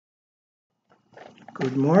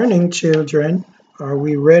Good morning, children. Are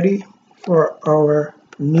we ready for our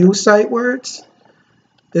new sight words?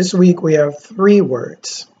 This week we have 3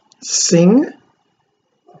 words: sing,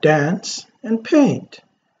 dance, and paint.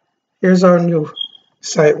 Here's our new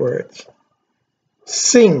sight words.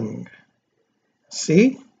 Sing.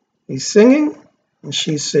 See? He's singing and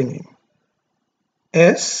she's singing.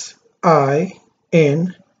 S-I-N-G,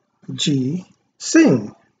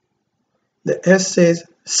 sing. The S says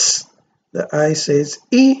S, the I says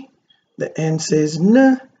E, the N says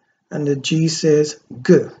N, and the G says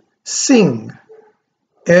G. Sing.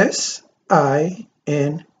 S-I-N-G.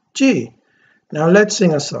 Now let's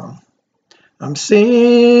sing a song. I'm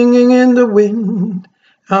singing in the wind,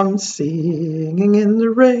 I'm singing in the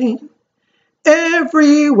rain.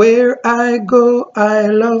 Everywhere I go, I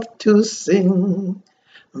love to sing.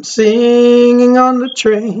 I'm singing on the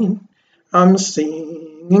train, I'm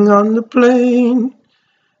singing on the plane.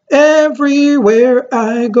 Everywhere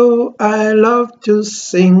I go, I love to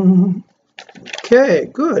sing. Okay,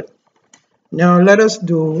 good. Now let us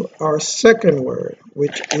do our second word,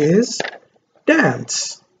 which is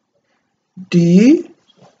dance. D-A-N-C-E,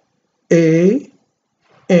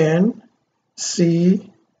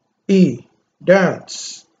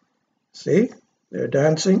 dance. See, they're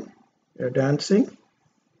dancing, they're dancing.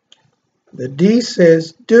 The D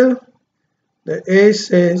says D, the A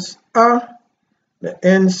says A, the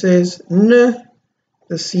N says N,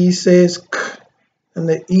 the C says K, and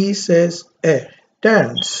the E says E.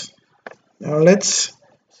 Dance. Now let's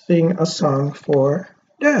sing a song for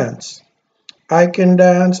dance. I can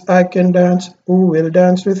dance, who will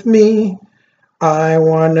dance with me? I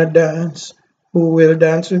wanna dance, who will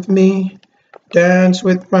dance with me? Dance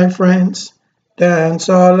with my friends, dance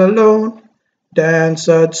all alone, dance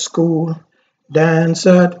at school, dance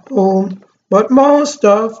at home, but most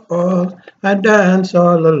of all, I dance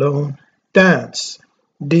all alone. Dance.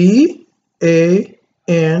 D-A-N-C-E,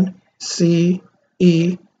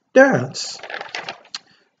 dance.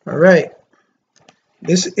 All right.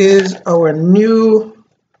 This is our new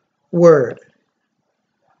word,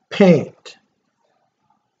 paint.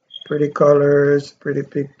 Pretty colors, pretty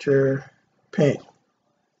picture, paint.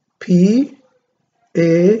 P-A-I-N-T,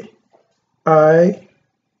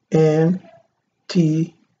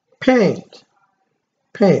 paint.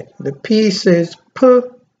 Paint. The P says P,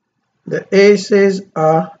 the A says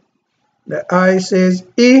A, the I says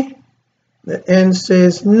E, the N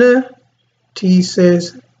says N, T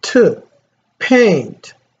says T.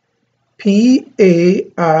 Paint.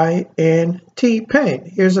 P-A-I-N-T, paint.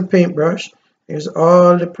 Here's a paintbrush. Here's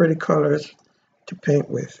all the pretty colors to paint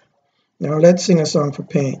with. Now let's sing a song for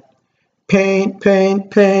paint. Paint,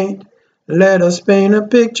 paint, paint. Let us paint a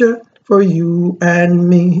picture for you and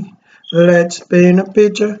me. Let's paint a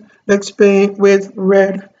picture. Let's paint with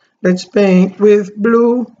red. Let's paint with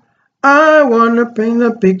blue. I want to paint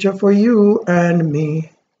a picture for you and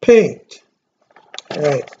me. Paint. All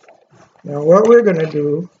right. Now what we're going to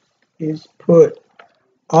do is put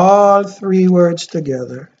all 3 words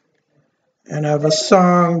together and have a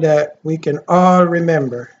song that we can all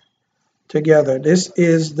remember together. This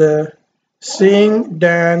is the sing,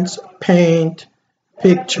 dance, paint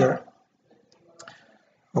picture.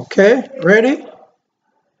 Okay, ready?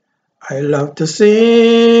 I love to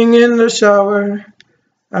sing in the shower.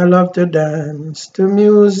 I love to dance to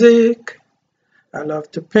music. I love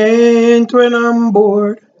to paint when I'm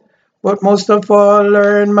bored. But most of all,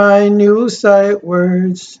 learn my new sight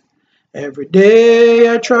words. Every day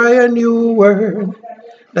I try a new word.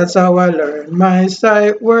 That's how I learn my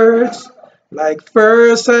sight words. Like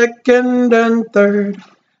first, second, and third.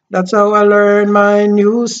 That's how I learn my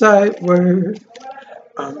new sight word.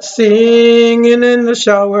 I'm singing in the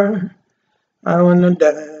shower. I wanna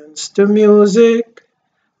dance to music.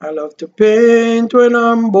 I love to paint when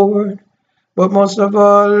I'm bored. But most of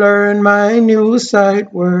all, learn my new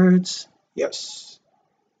sight words. Yes.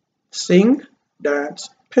 Sing, dance,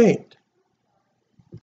 paint.